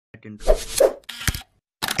get into it.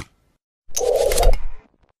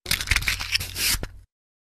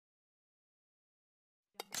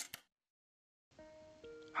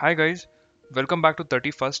 Hi guys, welcome back to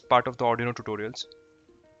 31st part of the Arduino tutorials.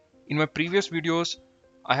 In my previous videos,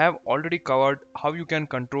 I have already covered how you can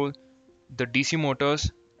control the DC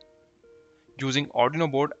motors using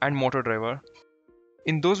Arduino board and motor driver.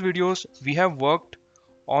 In those videos, we have worked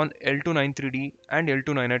on L293D and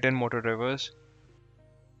L29910 motor drivers.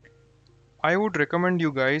 I would recommend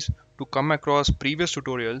you guys to come across previous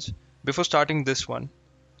tutorials before starting this one.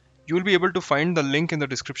 You will be able to find the link in the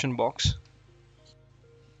description box.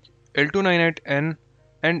 L298N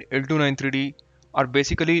and L293D are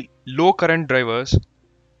basically low current drivers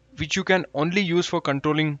which you can only use for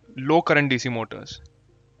controlling low current DC motors.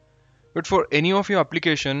 But for any of your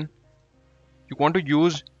application, you want to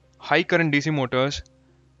use high current DC motors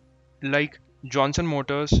like Johnson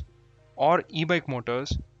motors or Ebike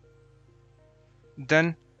motors,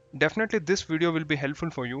 then definitely this video will be helpful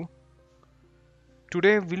for you.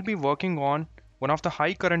 Today we'll be working on one of the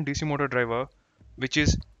high current DC motor driver, which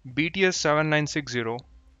is BTS7960.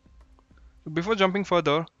 So before jumping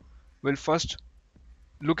further, we'll first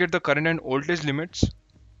look at the current and voltage limits.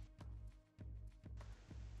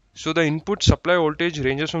 So the input supply voltage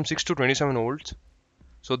ranges from 6 to 27 volts.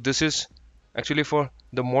 So this is actually for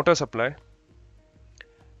the motor supply,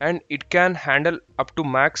 and it can handle up to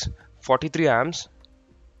max 43 amps.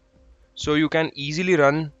 So you can easily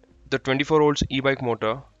run the 24 volts e-bike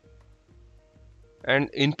motor, and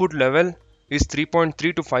input level is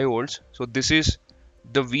 3.3 to 5 volts. So this is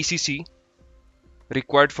the VCC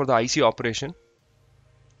required for the IC operation,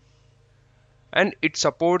 and it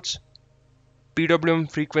supports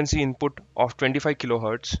PWM frequency input of 25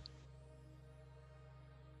 kHz.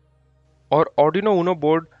 Our Arduino Uno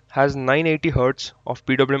board has 980 Hz of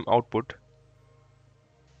PWM output.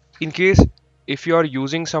 In case if you are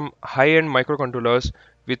using some high-end microcontrollers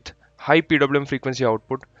with high PWM frequency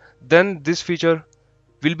output, then this feature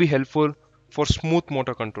will be helpful for smooth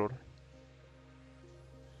motor control.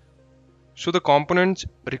 So the components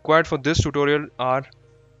required for this tutorial are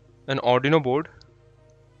an Arduino board,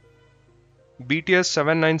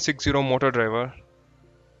 BTS7960 motor driver,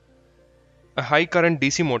 a high current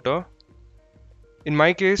DC motor. In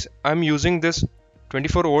my case, I'm using this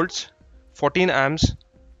 24 volts 14 amps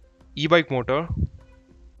e-bike motor,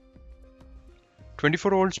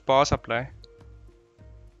 24 volts power supply,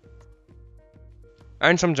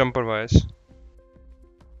 and some jumper wires.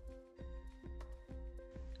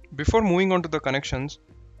 Before moving on to the connections,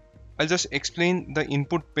 I'll just explain the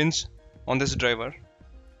input pins on this driver.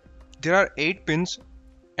 There are 8 pins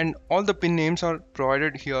and all the pin names are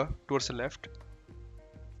provided here towards the left.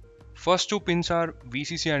 First 2 pins are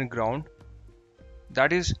VCC and ground.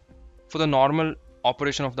 That is for the normal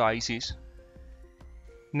operation of the ICs.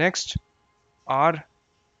 Next, R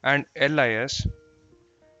and LIS.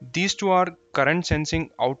 These 2 are current sensing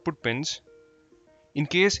output pins. In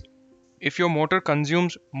case if your motor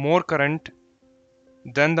consumes more current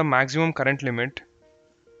than the maximum current limit,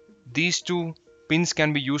 these 2 pins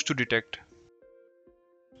can be used to detect.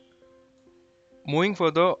 Moving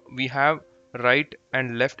further, we have right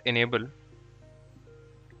and left enable.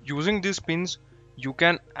 Using these pins, you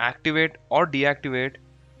can activate or deactivate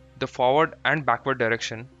the forward and backward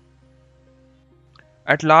direction.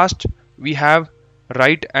 At last, we have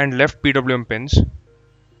right and left PWM pins.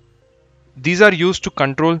 These are used to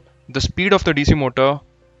control the speed of the DC motor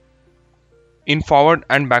in forward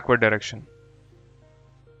and backward direction.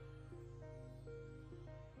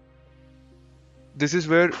 This is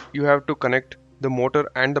where you have to connect the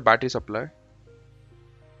motor and the battery supply.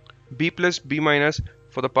 B plus B minus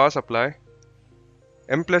for the power supply,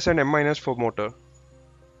 M plus and M minus for motor,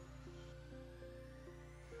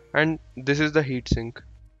 and this is the heat sink.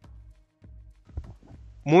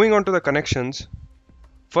 Moving on to the connections,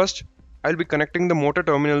 first I'll be connecting the motor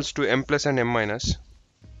terminals to M plus and M minus.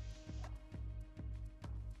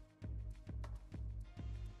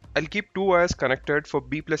 I'll keep 2 wires connected for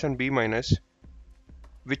B plus and B minus,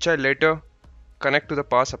 which I later connect to the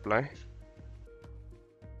power supply.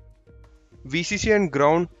 VCC and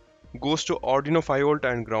ground goes to Arduino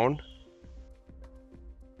 5V and ground.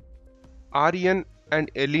 REN and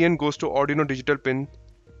LEN goes to Arduino digital pin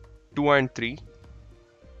 2 and 3.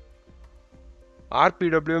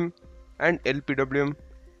 RPWM and LPWM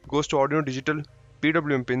goes to Arduino digital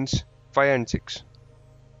PWM pins 5 and 6.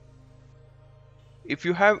 If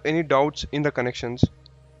you have any doubts in the connections,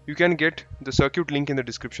 you can get the circuit link in the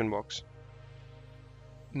description box.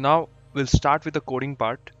 Now we'll start with the coding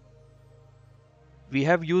part. We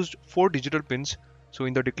have used 4 digital pins, so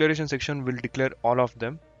in the declaration section we'll declare all of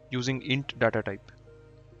them. using int data type.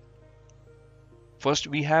 First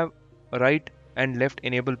we have right and left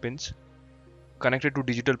enable pins connected to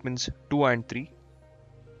digital pins 2 and 3.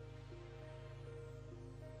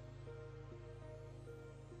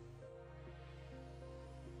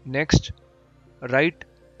 Next, right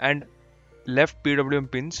and left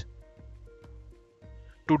PWM pins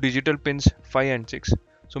to digital pins 5 and 6.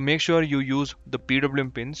 So make sure you use the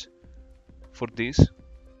PWM pins for this.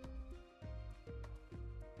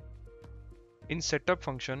 In setup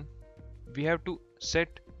function, we have to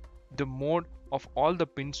set the mode of all the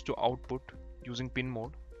pins to output using pin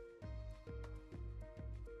mode.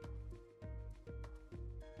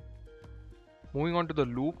 Moving on to the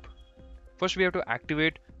loop, first we have to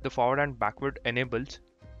activate the forward and backward enables.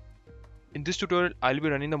 In this tutorial, I'll be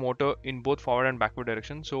running the motor in both forward and backward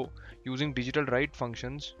direction. So using digital write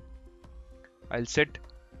functions, I'll set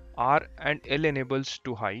R and L enables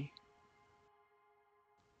to high.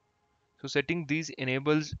 So setting these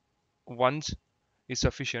enables once is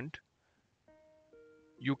sufficient.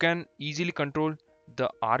 You can easily control the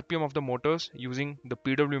RPM of the motors using the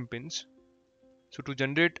PWM pins. So to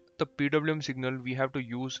generate the PWM signal, we have to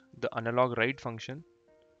use the analog write function.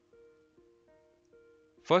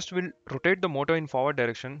 First, we'll rotate the motor in forward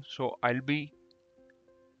direction. So I'll be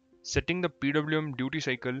setting the PWM duty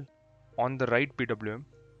cycle on the right PWM.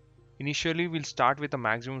 Initially, we'll start with a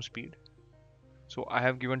maximum speed. So I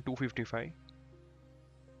have given 255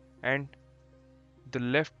 and the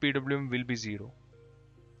left PWM will be 0.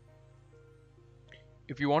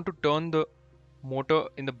 If you want to turn the motor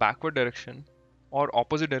in the backward direction or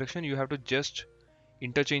opposite direction, you have to just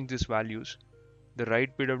interchange these values. The right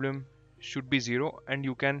PWM should be 0 and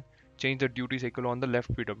you can change the duty cycle on the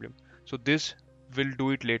left PWM. So this will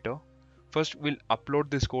do it later. First we'll upload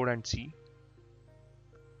this code and see.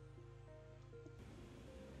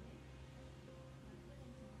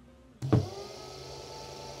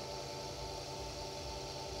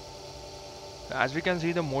 As we can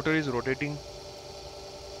see, the motor is rotating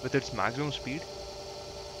with its maximum speed.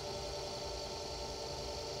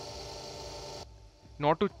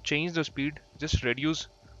 Not to change the speed, just reduce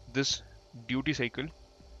this duty cycle.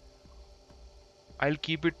 I'll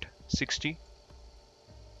keep it 60.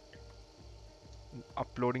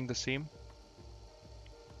 Uploading the same.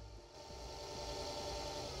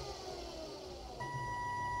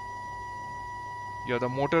 Yeah, the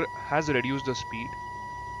motor has reduced the speed.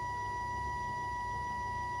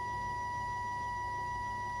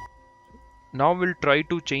 Now we'll try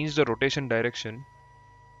to change the rotation direction.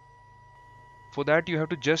 For that you have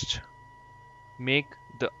to just make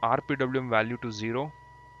the RPWM value to 0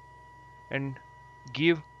 and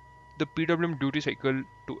give the PWM duty cycle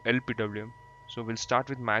to LPWM. So we'll start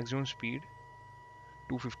with maximum speed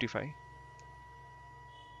 255.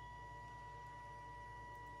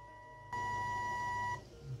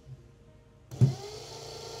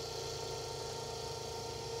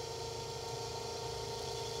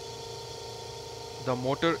 The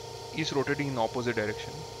motor is rotating in opposite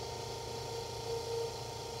direction.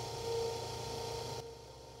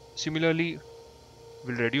 Similarly,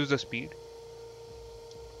 we'll reduce the speed.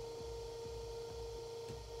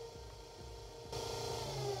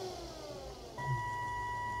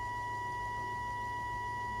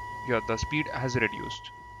 Yeah, the speed has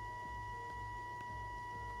reduced.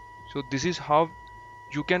 So this is how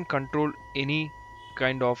you can control any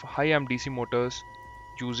kind of high amp DC motors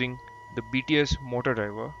using the BTS motor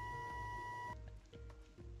driver.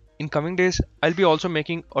 In coming days, I'll be also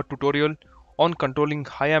making a tutorial on controlling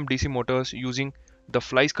high amp DC motors using the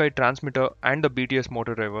FlySky transmitter and the BTS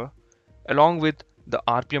motor driver along with the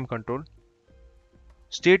RPM control.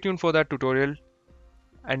 Stay tuned for that tutorial,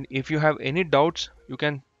 and if you have any doubts, you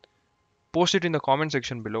can post it in the comment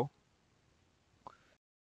section below.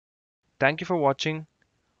 Thank you for watching.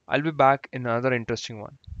 I'll be back in another interesting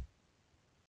one.